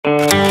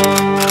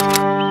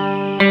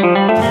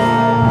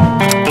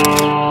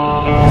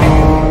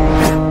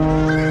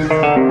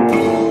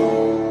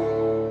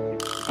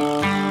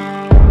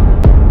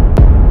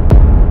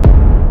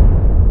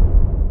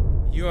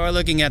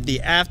looking at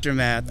the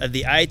aftermath of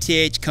the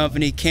ITH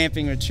Company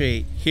camping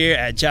retreat here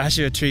at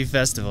Joshua Tree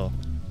Festival.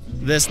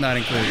 This not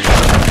included.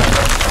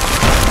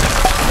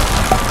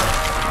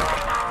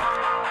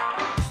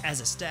 As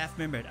a staff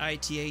member at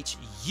ITH,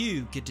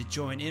 you get to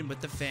join in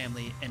with the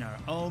family in our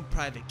own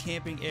private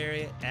camping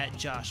area at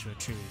Joshua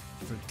Tree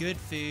for good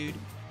food,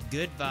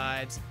 good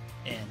vibes,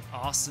 and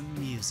awesome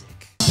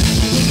music.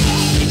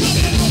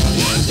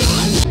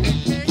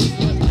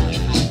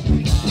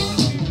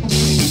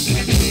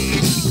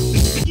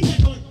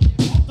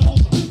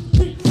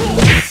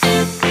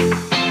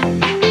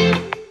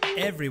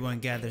 Everyone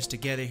gathers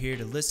together here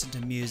to listen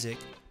to music,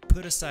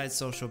 put aside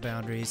social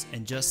boundaries,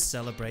 and just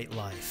celebrate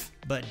life.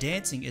 But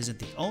dancing isn't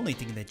the only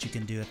thing that you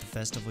can do at the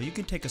festival. You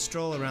can take a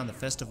stroll around the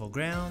festival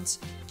grounds,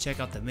 check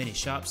out the many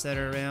shops that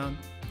are around,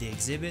 the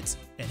exhibits,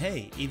 and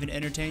hey, even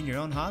entertain your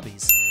own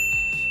hobbies.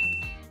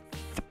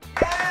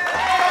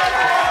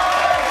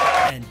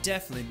 And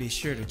definitely be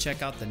sure to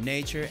check out the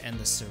nature and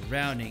the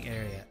surrounding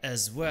area,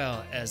 as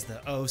well as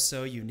the oh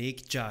so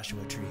unique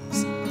Joshua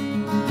trees.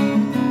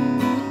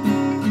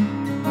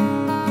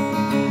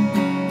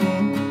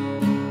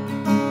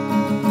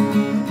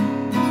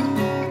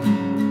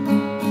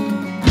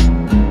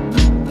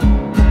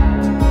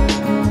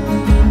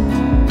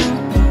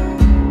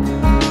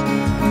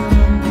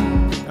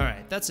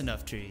 That's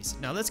enough trees.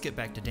 Now let's get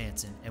back to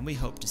dancing, and we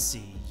hope to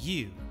see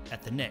you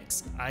at the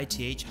next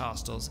ITH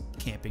Hostels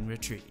camping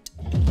retreat.